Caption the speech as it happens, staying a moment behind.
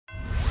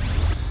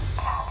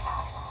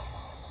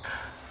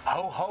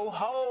Ho, ho,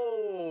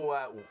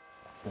 ho!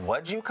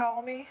 What'd you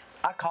call me?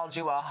 I called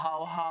you a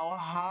ho, ho,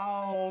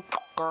 ho,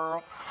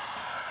 girl.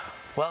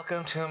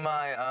 Welcome to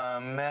my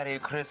Merry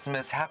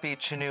Christmas, Happy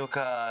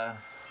Chinooka,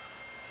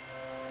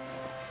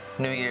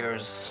 New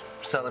Year's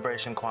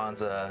celebration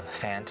Kwanzaa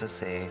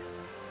fantasy.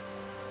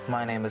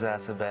 My name is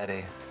Asa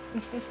Betty,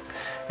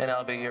 and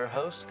I'll be your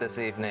host this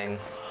evening.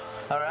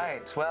 All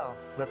right, well,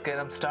 let's get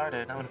them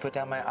started. I'm gonna put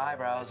down my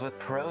eyebrows with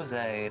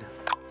Prozaid.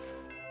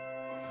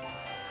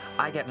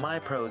 I get my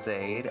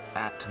Prozaid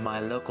at my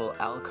local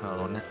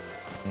Alcone,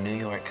 New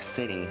York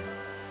City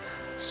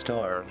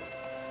store.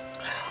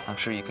 I'm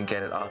sure you can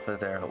get it off of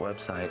their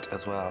website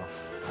as well.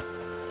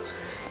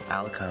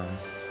 Alcone.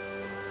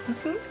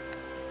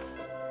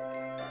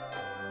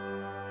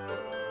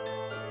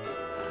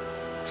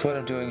 So what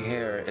I'm doing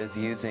here is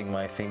using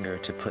my finger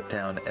to put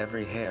down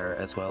every hair,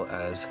 as well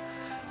as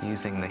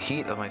using the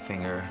heat of my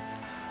finger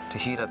to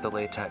heat up the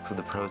latex with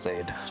the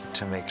Prozaid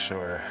to make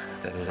sure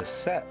that it is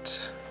set.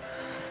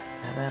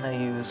 And then I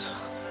use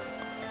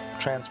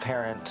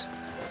transparent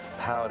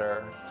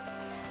powder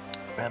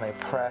and I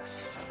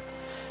press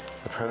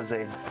the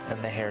Prozaid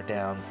and the hair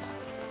down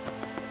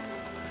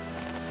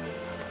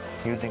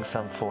using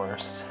some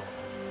force.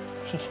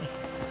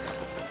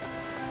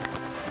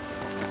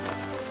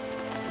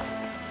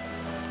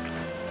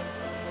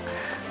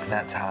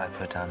 That's how I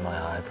put down my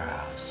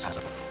eyebrows.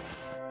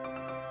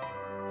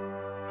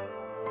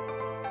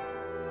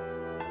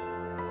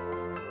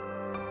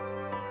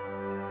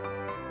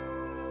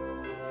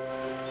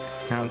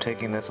 Now I'm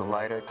taking this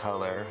lighter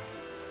color,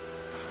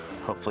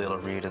 hopefully it'll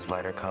read as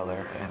lighter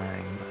color, and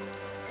I'm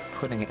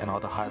putting it in all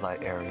the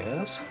highlight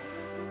areas.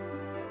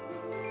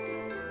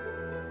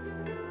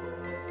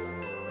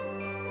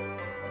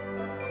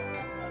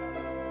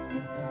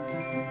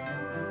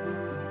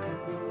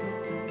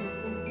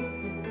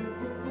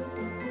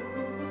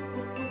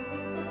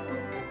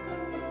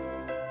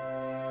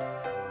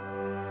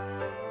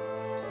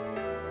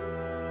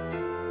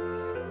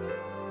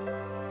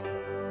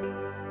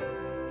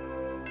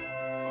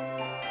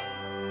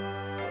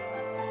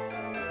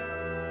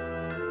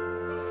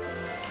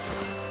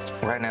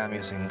 Right now I'm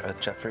using a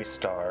Jeffree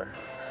Star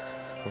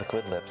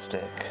liquid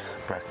lipstick,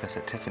 Breakfast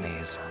at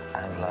Tiffany's.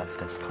 I love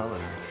this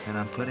color, and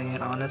I'm putting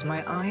it on as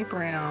my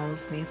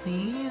eyebrows. You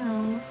see?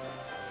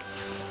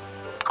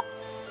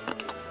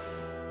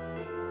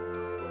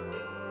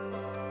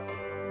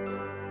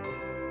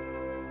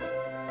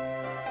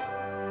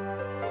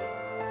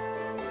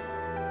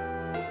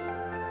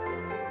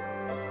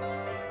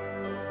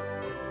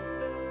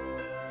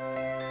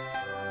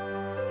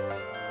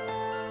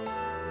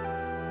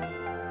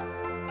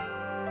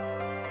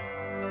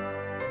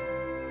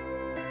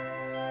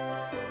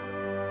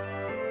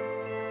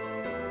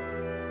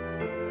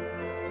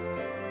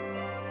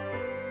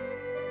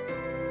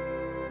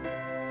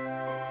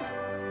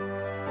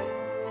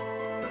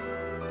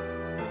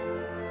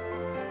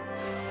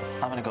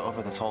 I'm gonna go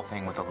over this whole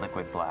thing with a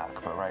liquid black,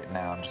 but right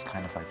now I'm just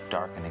kind of like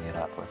darkening it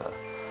up with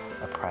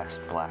a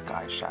pressed black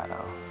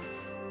eyeshadow.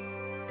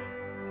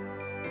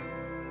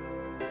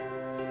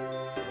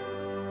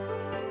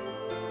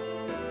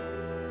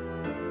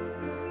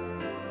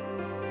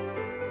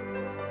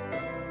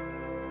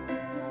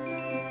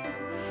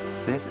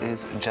 This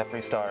is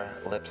Jeffree Star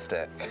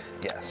lipstick,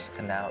 yes,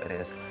 and now it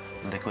is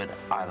liquid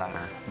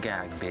eyeliner.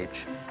 Gag,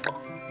 bitch.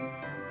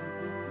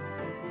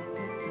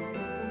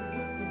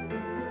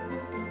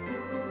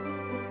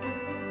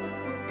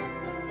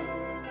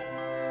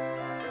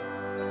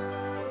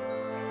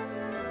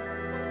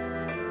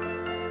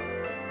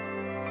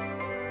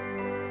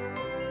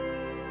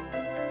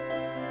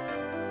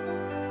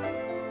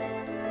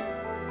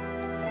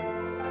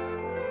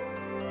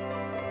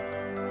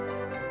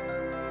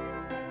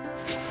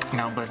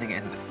 Now I'm blending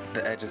in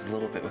the edges a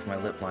little bit with my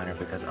lip liner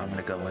because I'm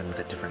going to go in with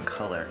a different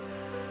color.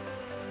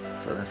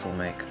 So this will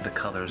make the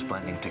colors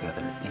blending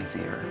together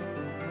easier.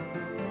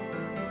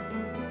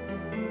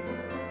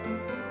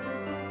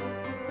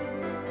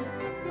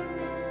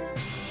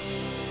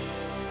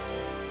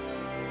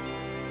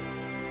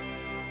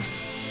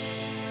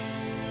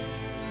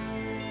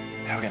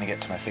 Now we're going to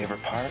get to my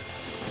favorite part,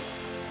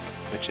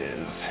 which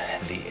is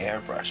the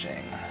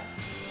airbrushing.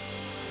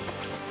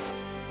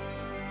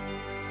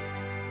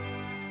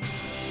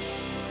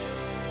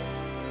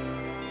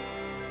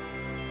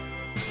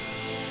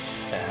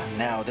 And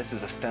now this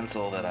is a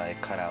stencil that I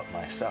cut out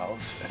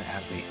myself, and it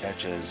has the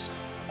edges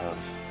of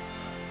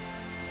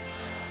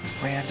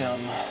random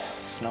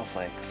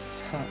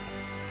snowflakes.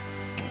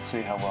 Let's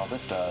see how well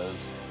this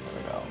does.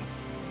 There we go.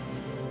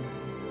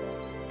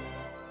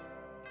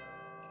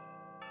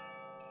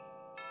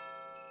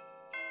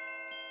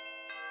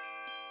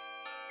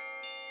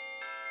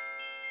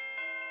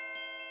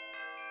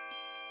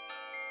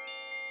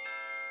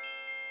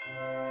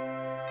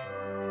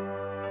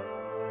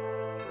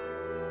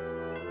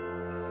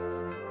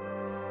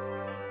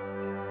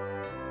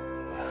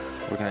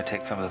 We're going to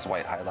take some of this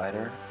white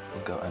highlighter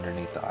and go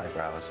underneath the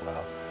eyebrow as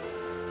well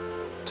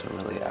to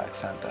really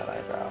accent that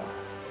eyebrow.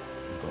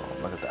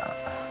 Boom, look at that.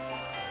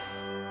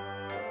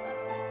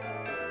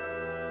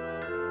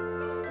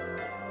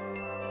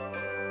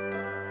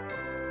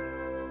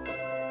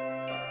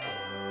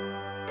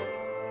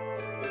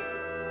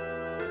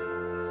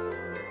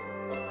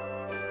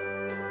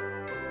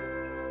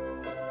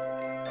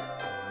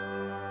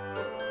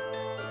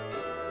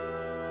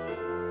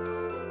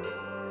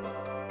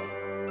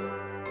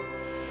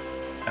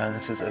 And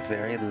this is a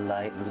very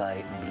light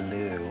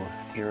blue,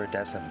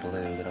 iridescent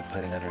blue that I'm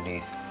putting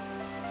underneath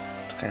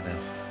to kind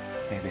of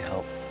maybe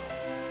help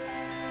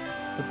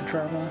with the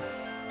drama.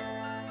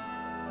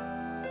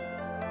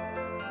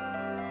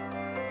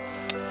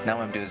 Now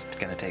what I'm doing is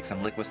going to take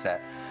some Liquid,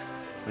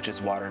 which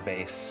is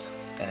water-based,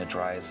 and it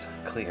dries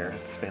clear.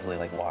 It's basically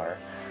like water.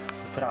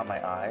 Put on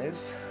my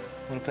eyes.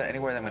 I'm going to put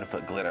anywhere that I'm going to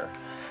put glitter.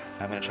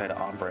 I'm going to try to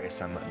ombre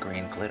some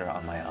green glitter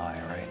on my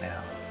eye right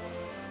now.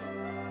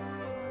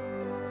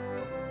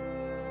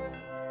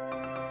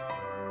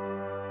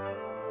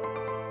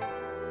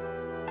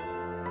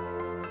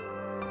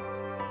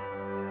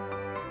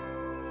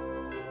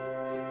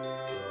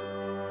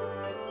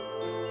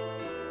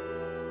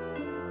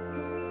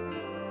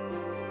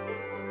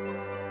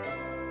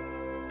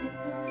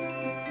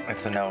 And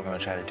so now what I'm going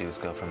to try to do is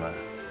go from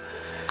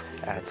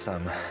add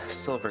some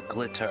silver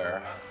glitter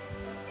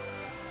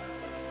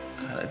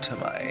kind of to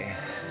my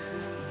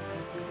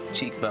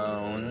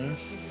cheekbone.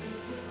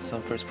 So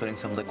I'm first putting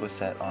some Liquid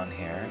on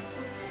here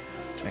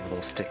to make it a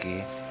little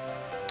sticky.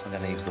 And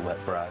then I use the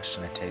wet brush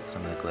and I take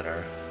some of the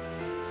glitter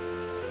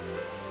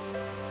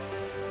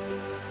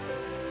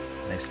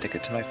and I stick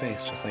it to my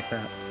face just like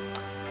that.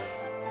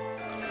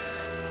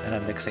 And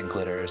I'm mixing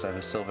glitters. I have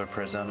a silver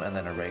prism and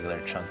then a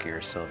regular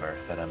chunkier silver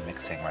that I'm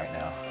mixing right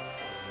now.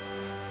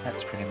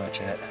 That's pretty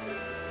much it.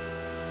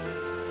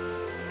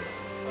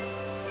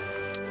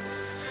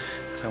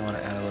 If I want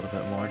to add a little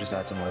bit more, just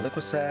add some more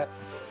Liquid, a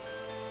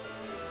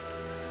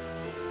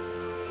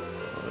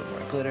little bit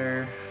more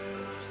glitter.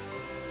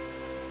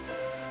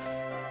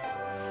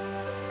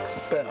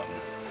 Boom.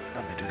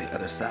 I'm gonna do the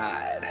other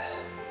side.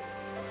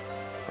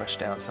 Brush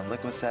down some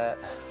Liquid.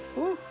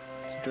 Woo!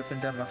 It's dripping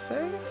down my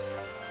face.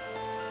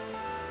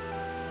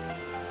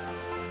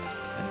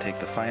 And take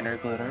the finer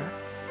glitter.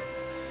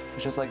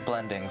 It's just like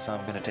blending, so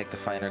I'm going to take the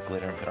finer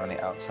glitter and put it on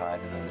the outside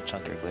and then the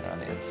chunkier glitter on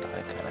the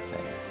inside kind of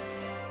thing.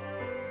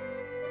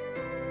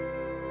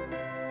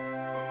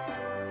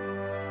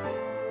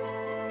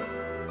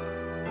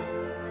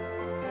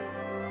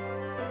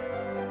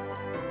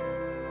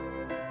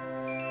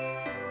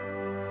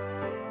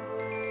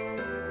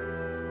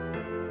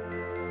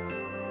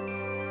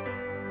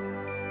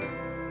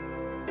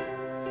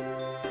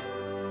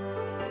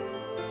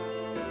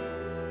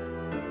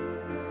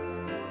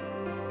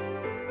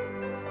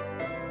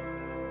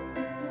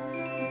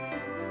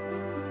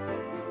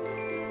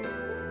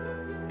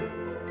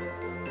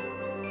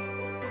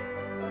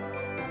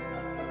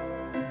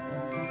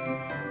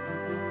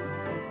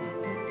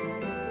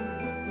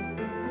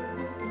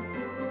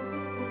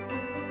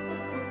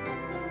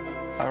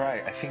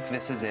 Alright, I think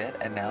this is it,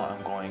 and now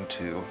I'm going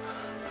to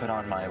put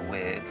on my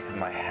wig and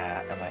my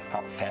hat and my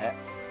outfit,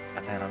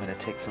 and then I'm going to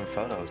take some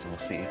photos and we'll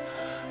see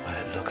what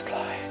it looks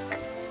like.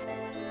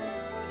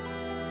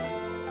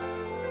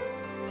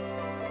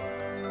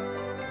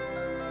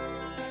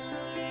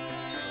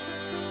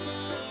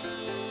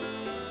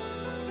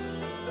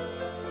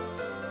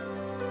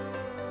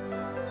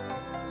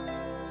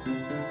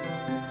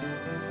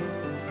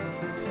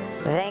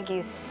 Thank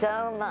you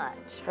so much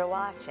for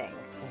watching.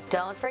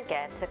 Don't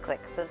forget to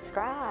click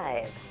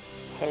subscribe.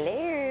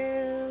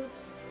 Hello.